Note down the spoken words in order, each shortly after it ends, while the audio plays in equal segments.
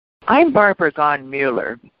I'm Barbara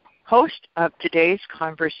Gahn-Mueller, host of today's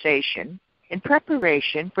conversation in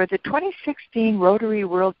preparation for the 2016 Rotary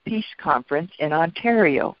World Peace Conference in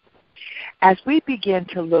Ontario. As we begin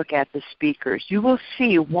to look at the speakers, you will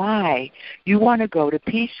see why you want to go to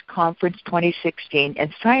Peace Conference 2016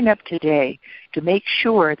 and sign up today to make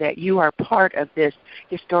sure that you are part of this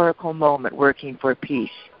historical moment working for peace.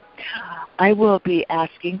 I will be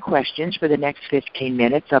asking questions for the next 15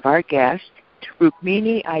 minutes of our guest,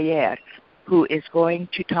 Rukmini Iyer, who is going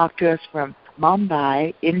to talk to us from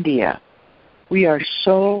Mumbai, India. We are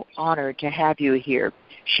so honored to have you here.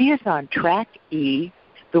 She is on Track E,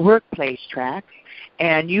 the workplace track,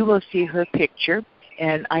 and you will see her picture,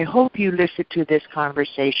 and I hope you listen to this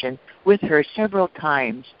conversation with her several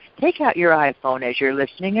times. Take out your iPhone as you're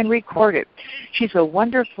listening and record it. She's a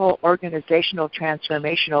wonderful organizational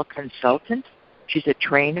transformational consultant. She's a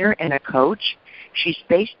trainer and a coach. She's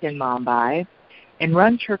based in Mumbai and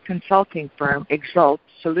runs her consulting firm, Exalt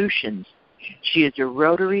Solutions. She is a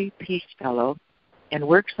Rotary Peace Fellow and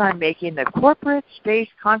works on making the corporate space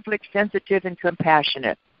conflict sensitive and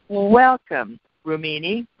compassionate. Welcome,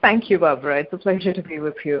 Rukmini. Thank you, Barbara. It's a pleasure to be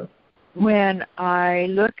with you. When I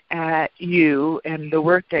look at you and the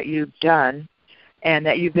work that you've done, and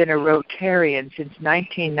that you've been a Rotarian since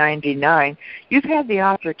 1999, you've had the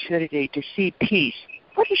opportunity to see peace.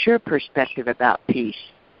 What is your perspective about peace?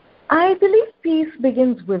 I believe peace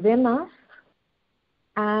begins within us,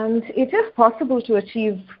 and it is possible to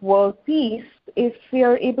achieve world peace if we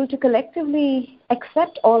are able to collectively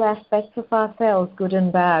accept all aspects of ourselves, good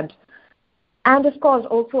and bad, and of course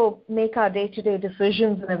also make our day-to-day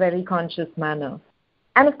decisions in a very conscious manner.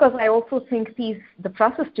 And of course I also think peace, the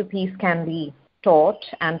process to peace can be taught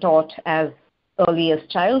as early as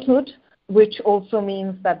childhood, which also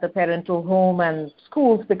means that the parental home and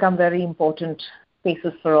schools become very important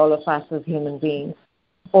spaces for all of us as human beings,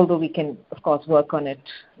 although we can, of course, work on it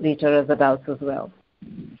later as adults as well.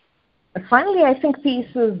 But finally, I think peace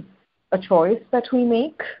is a choice that we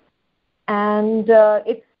make, and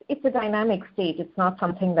it's a dynamic state. It's not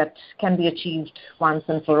something that can be achieved once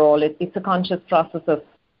and for all. It's a conscious process of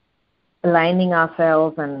aligning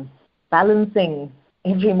ourselves and balancing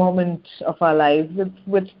every moment of our lives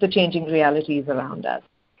with the changing realities around us.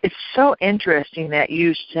 It's so interesting that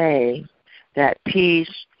you say that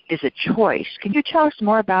peace is a choice. Can you tell us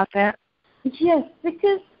more about that? Yes,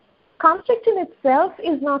 because conflict in itself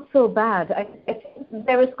is not so bad. I think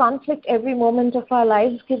there is conflict every moment of our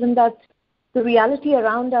lives, given that the reality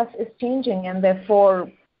around us is changing, and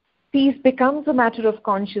therefore peace becomes a matter of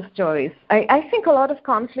conscious choice. I think a lot of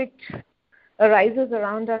conflict arises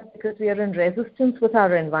around us because we are in resistance with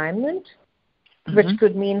our environment, which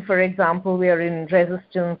could mean, for example, we are in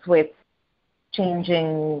resistance with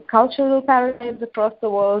changing cultural paradigms across the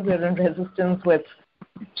world. We're in resistance with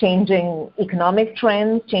changing economic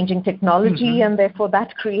trends, changing technology, and therefore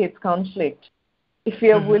that creates conflict. If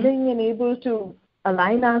we are willing and able to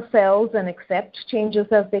align ourselves and accept changes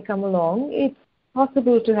as they come along, it's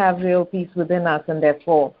possible to have real peace within us and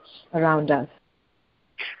therefore around us.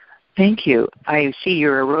 Thank you. I see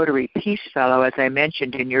you're a Rotary Peace Fellow, as I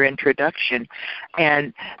mentioned in your introduction,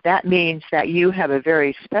 and that means that you have a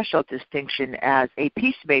very special distinction as a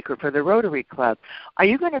peacemaker for the Rotary Club. Are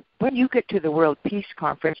you going to, when you get to the World Peace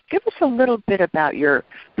Conference, give us a little bit about your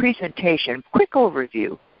presentation, quick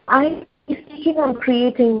overview. I'm speaking on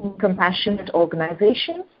creating compassionate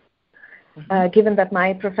organizations, given that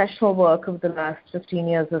my professional work over the last 15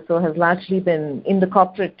 years or so has largely been in the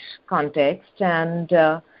corporate context, and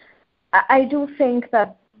I do think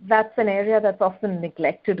that that's an area that's often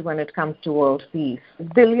neglected when it comes to world peace.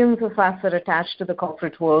 Billions of us are attached to the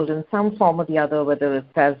corporate world in some form or the other, whether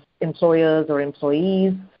it's as employers or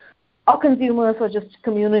employees, or consumers, or just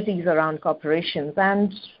communities around corporations.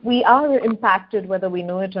 And we are impacted, whether we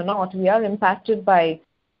know it or not, we are impacted by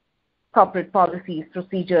corporate policies,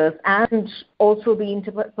 procedures, and also the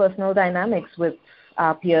interpersonal dynamics with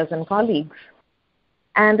our peers and colleagues.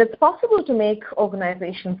 And it's possible to make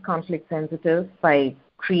organizations conflict sensitive by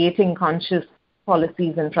creating conscious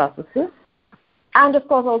policies and processes, and of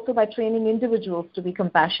course also by training individuals to be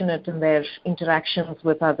compassionate in their interactions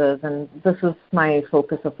with others. And this is my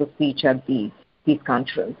focus of the speech at the Peace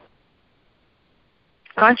Conference.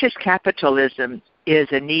 Conscious capitalism is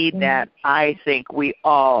a need that I think we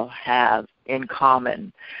all have in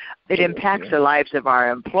common. It impacts the lives of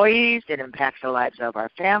our employees. It impacts the lives of our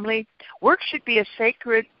family. Work should be a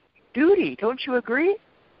sacred duty. Don't you agree?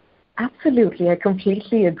 Absolutely. I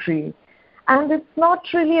completely agree. And it's not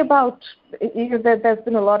really about, there's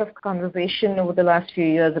been a lot of conversation over the last few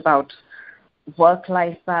years about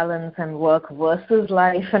work-life balance and work versus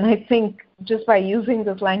life. And I think just by using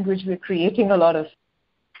this language, we're creating a lot of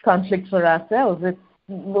conflict for ourselves.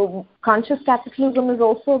 Conscious capitalism is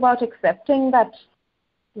also about accepting that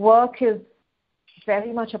work is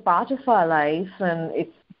very much a part of our life, and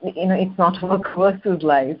it's not work versus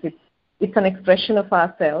life. It's an expression of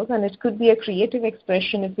ourselves, and it could be a creative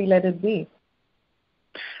expression if we let it be.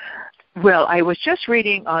 Well, I was just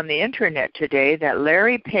reading on the internet today that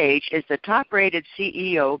Larry Page is the top-rated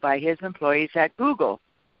CEO by his employees at Google.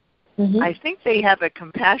 Mm-hmm. I think they have a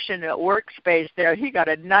compassionate workspace there. He got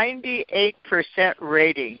a 98%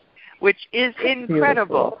 rating, which is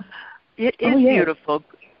incredible. Beautiful. It is beautiful.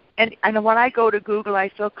 And when I go to Google, I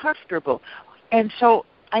feel comfortable. And so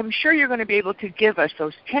I'm sure you're going to be able to give us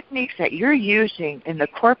those techniques that you're using in the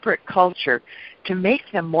corporate culture to make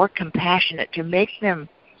them more compassionate, to make them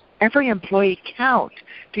every employee count,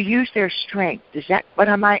 to use their strength. Is that what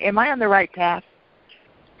am I on the right path?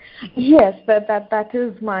 Yes, that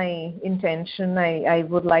is my intention. I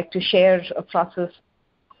would like to share a process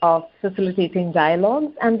of facilitating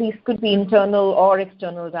dialogues, and these could be internal or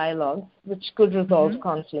external dialogues, which could resolve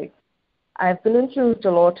conflict. I've been influenced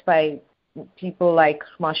a lot by people like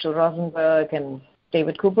Marshall Rosenberg and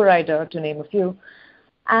David Cooper-Ryder, to name a few.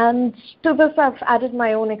 And to this, I've added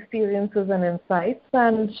my own experiences and insights,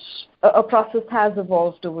 and a process has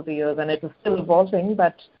evolved over the years, and it is still evolving,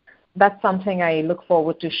 but that's something I look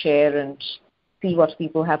forward to share and see what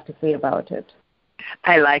people have to say about it.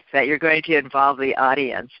 I like that. You're going to involve the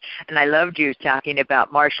audience. And I loved you talking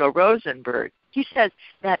about Marshall Rosenberg. He says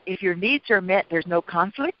that if your needs are met, there's no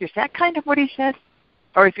conflict. Is that kind of what he says?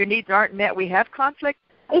 Or if your needs aren't met, we have conflict?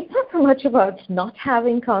 It's not so much about not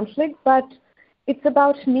having conflict, but it's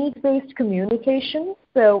about need-based communication.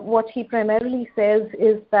 So what he primarily says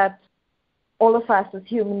is that all of us as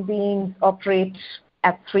human beings operate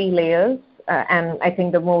at 3 layers, and I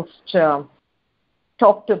think the most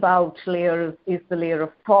talked about layer is the layer of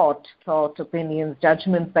thought, opinions,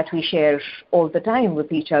 judgments that we share all the time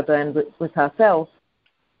with each other and with ourselves.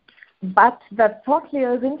 But that thought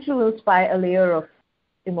layer is influenced by a layer of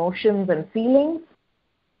emotions and feelings,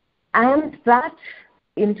 and that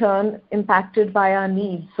in turn impacted by our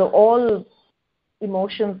needs. So all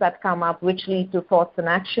emotions that come up, which lead to thoughts and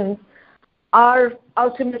actions, are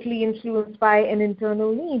ultimately influenced by an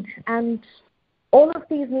internal need, and all of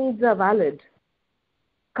these needs are valid.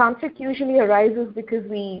 Conflict usually arises because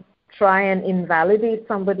we try and invalidate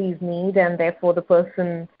somebody's need, and therefore the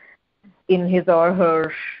person in his or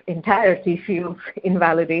her entirety feels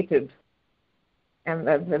invalidated. And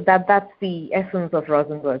that's the essence of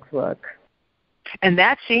Rosenberg's work. And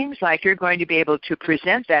that seems like you're going to be able to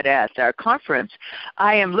present that at our conference.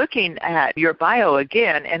 I am looking at your bio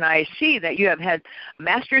again, and I see that you have had a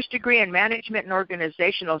master's degree in management and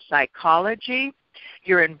organizational psychology.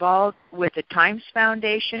 You're involved with the Times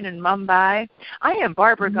Foundation in Mumbai. I am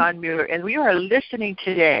Barbara Gonmuller, and we are listening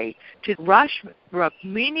today to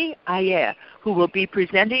Rukmini Iyer, who will be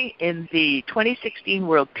presenting in the 2016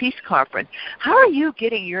 World Peace Conference. How are you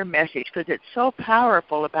getting your message? Because it's so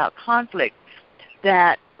powerful about conflict,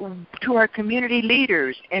 that to our community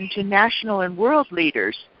leaders and to national and world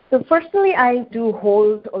leaders. So personally, I do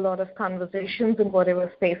hold a lot of conversations in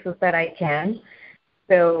whatever spaces that I can.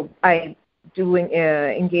 So I do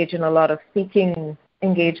engage in a lot of speaking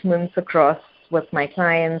engagements across with my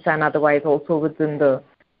clients and otherwise also within the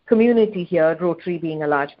community here, Rotary being a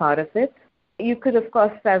large part of it. You could, of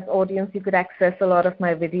course, as audience, you could access a lot of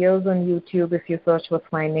my videos on YouTube if you search with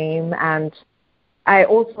my name, and I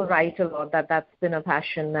also write a lot. That's been a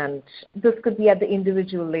passion, and this could be at the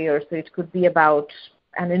individual layer. So it could be about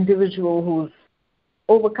an individual who's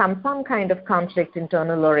overcome some kind of conflict,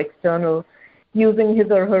 internal or external, using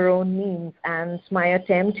his or her own means. And my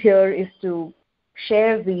attempt here is to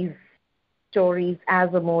share these stories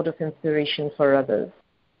as a mode of inspiration for others.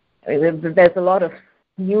 There's a lot of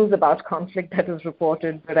news about conflict that is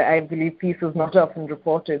reported, but I believe peace is not often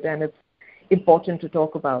reported, and it's important to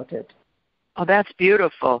talk about it. Oh, that's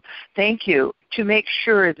beautiful. Thank you. To make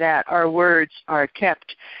sure that our words are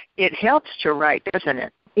kept, it helps to write, doesn't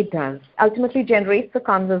it? It does. Ultimately generates a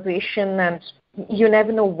conversation, and you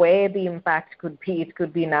never know where the impact could be. It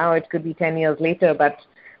could be now, it could be 10 years later, but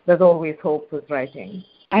there's always hope with writing.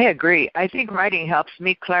 I agree. I think writing helps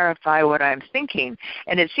me clarify what I'm thinking,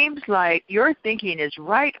 and it seems like your thinking is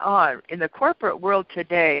right on. In the corporate world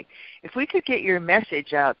today, if we could get your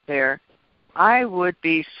message out there, I would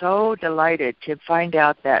be so delighted to find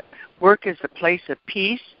out that work is a place of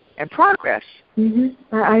peace and progress.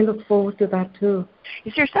 Mm-hmm. I look forward to that too.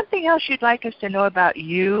 Is there something else you'd like us to know about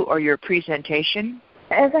you or your presentation?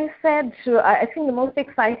 As I said, I think the most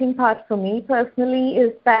exciting part for me personally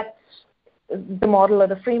is that the model or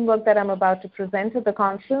the framework that I'm about to present at the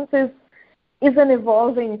conference is an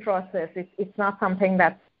evolving process. It's not something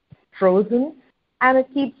that's frozen, and it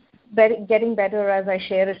keeps getting better as I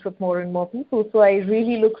share it with more and more people. So I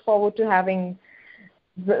really look forward to having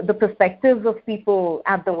the perspectives of people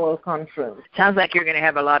at the World Conference. Sounds like you're going to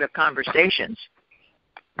have a lot of conversations.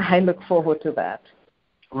 I look forward to that.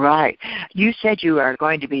 Right. You said you are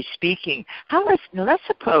going to be speaking. Let's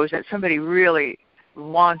suppose that somebody really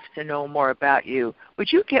wants to know more about you.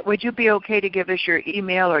 Would you be okay to give us your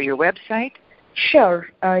email or your website? Sure.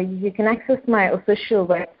 You can access my official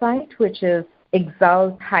website, which is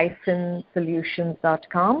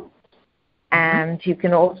exalt-solutions.com. And you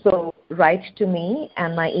can also write to me,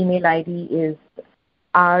 and my email ID is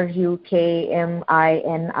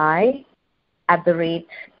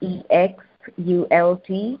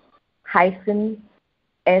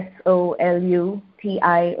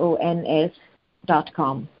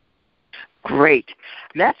Great.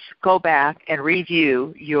 Let's go back and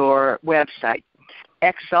review your website,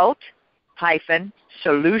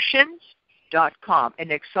 exalt-solutions.com.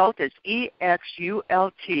 And Exalt is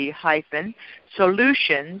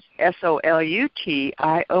EXULT-solutions,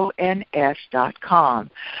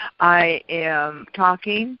 SOLUTIONS.com. I am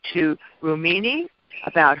talking to Rukmini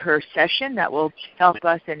about her session that will help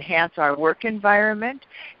us enhance our work environment,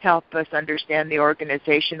 help us understand the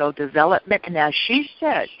organizational development. And as she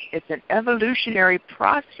said, it's an evolutionary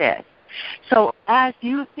process. So as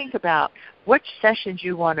you think about which sessions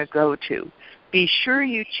you want to go to, be sure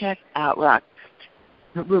you check out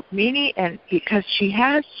Rukmini, and because she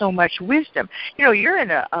has so much wisdom. You know, you're in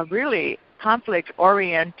a really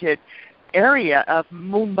conflict-oriented area of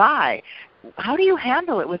Mumbai. How do you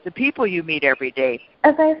handle it with the people you meet every day?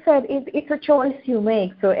 As I said, it's a choice you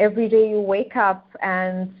make. So every day you wake up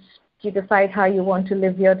and you decide how you want to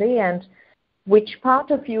live your day and which part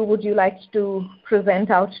of you would you like to present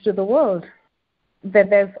out to the world. That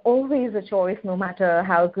there's always a choice, no matter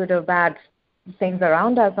how good or bad things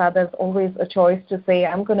around us are. There's always a choice to say,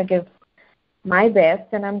 I'm going to give my best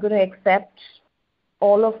and I'm going to accept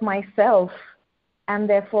all of myself and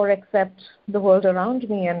therefore accept the world around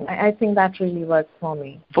me. And I think that really works for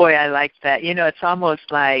me. Boy, I like that. You know, it's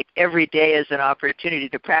almost like every day is an opportunity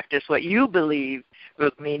to practice what you believe,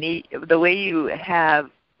 Rukmini, the way you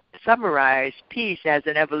have summarized peace as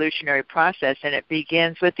an evolutionary process, and it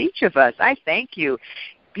begins with each of us. I thank you.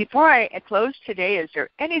 Before I close today, is there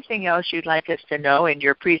anything else you'd like us to know in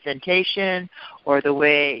your presentation or the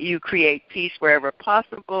way you create peace wherever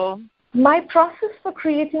possible? My process for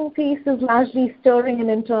creating peace is largely stirring an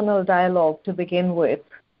internal dialogue to begin with.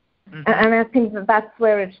 Mm-hmm. And I think that's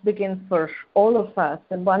where it begins for all of us.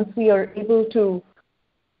 And once we are able to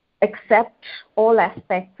accept all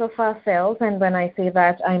aspects of ourselves, and when I say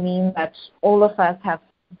that, I mean that all of us have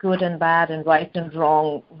good and bad and right and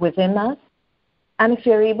wrong within us. And if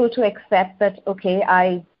you're able to accept that, okay,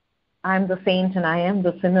 I'm the saint and I am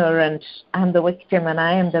the sinner and I'm the victim and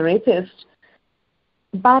I am the rapist,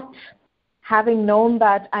 but having known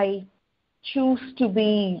that I choose to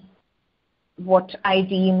be what I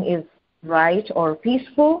deem is right or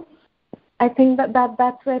peaceful, I think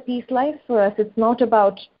that's where peace lies for us. It's not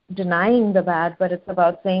about denying the bad, but it's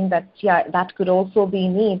about saying that, yeah, that could also be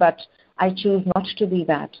me, but I choose not to be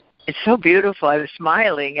that. It's so beautiful. I was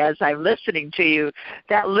smiling as I'm listening to you.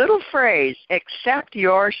 That little phrase, accept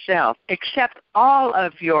yourself, accept all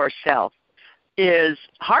of yourself, is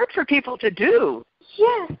hard for people to do.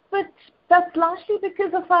 Yes, but that's largely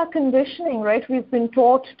because of our conditioning, right? We've been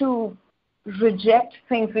taught to reject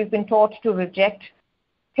things. We've been taught to reject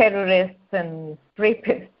terrorists and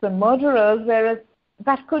rapists and murderers, whereas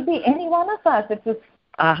that could be any one of us. It was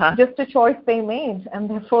just a choice they made, and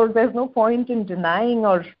therefore there's no point in denying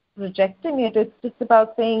or rejecting it. It's just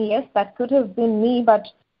about saying, yes, that could have been me, but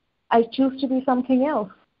I choose to be something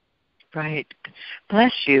else. Right.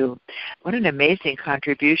 Bless you. What an amazing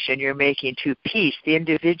contribution you're making to peace, the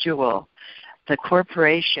individual, the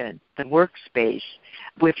corporation, the workspace,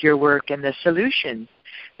 with your work and the solutions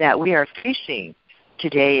that we are facing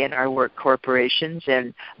today in our work corporations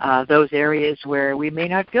and those areas where we may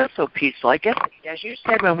not feel so peaceful. I guess, as you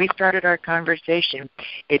said when we started our conversation,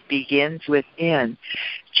 it begins within.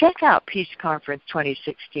 Check out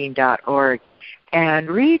peaceconference2016.org and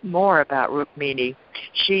read more about Rukmini.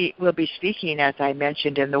 She will be speaking, as I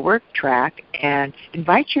mentioned, in the work track, and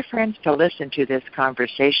invite your friends to listen to this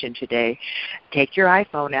conversation today. Take your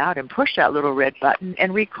iPhone out and push that little red button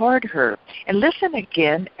and record her. And listen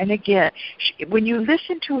again and again. When you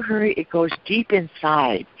listen to her, it goes deep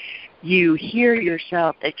inside. You hear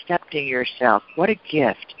yourself accepting yourself. What a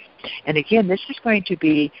gift. And again, this is going to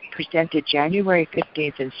be presented January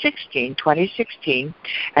 15th and 16th, 2016,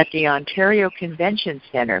 at the Ontario Convention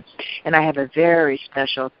Center. And I have a very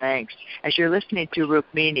special thanks. As you're listening to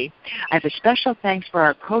Rukmini, I have a special thanks for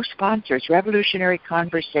our co-sponsors,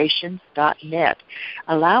 revolutionaryconversations.net,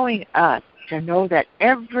 allowing us to know that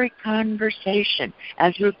every conversation,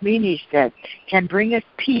 as Rukmini said, can bring us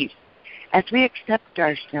peace as we accept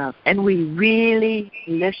ourselves and we really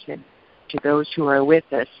listen to those who are with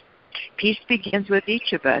us. Peace begins with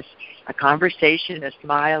each of us, a conversation, a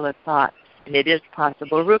smile, a thought, and it is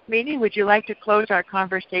possible. Rukmini, would you like to close our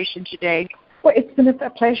conversation today? Well, it's been a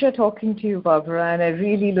pleasure talking to you, Barbara, and I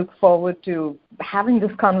really look forward to having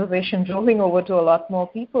this conversation rolling over to a lot more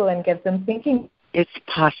people and get them thinking. It's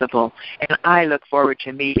possible, and I look forward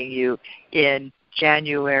to meeting you in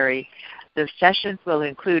January. The sessions will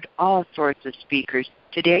include all sorts of speakers.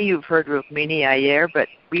 Today you've heard Rukmini Iyer, but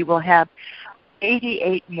we will have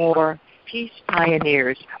 88 more peace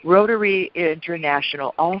pioneers. Rotary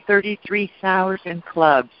International, all 33,000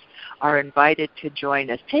 clubs are invited to join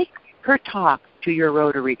us. Take her talk to your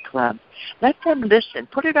Rotary club. Let them listen.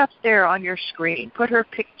 Put it up there on your screen. Put her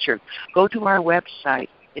picture. Go to our website.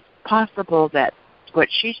 It's possible that what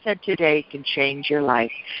she said today can change your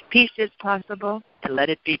life. Peace is possible, and let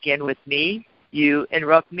it begin with me, you, and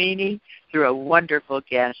Rukmini through a wonderful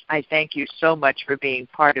guest. I thank you so much for being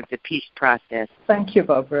part of the peace process. Thank you,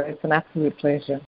 Barbara. It's an absolute pleasure.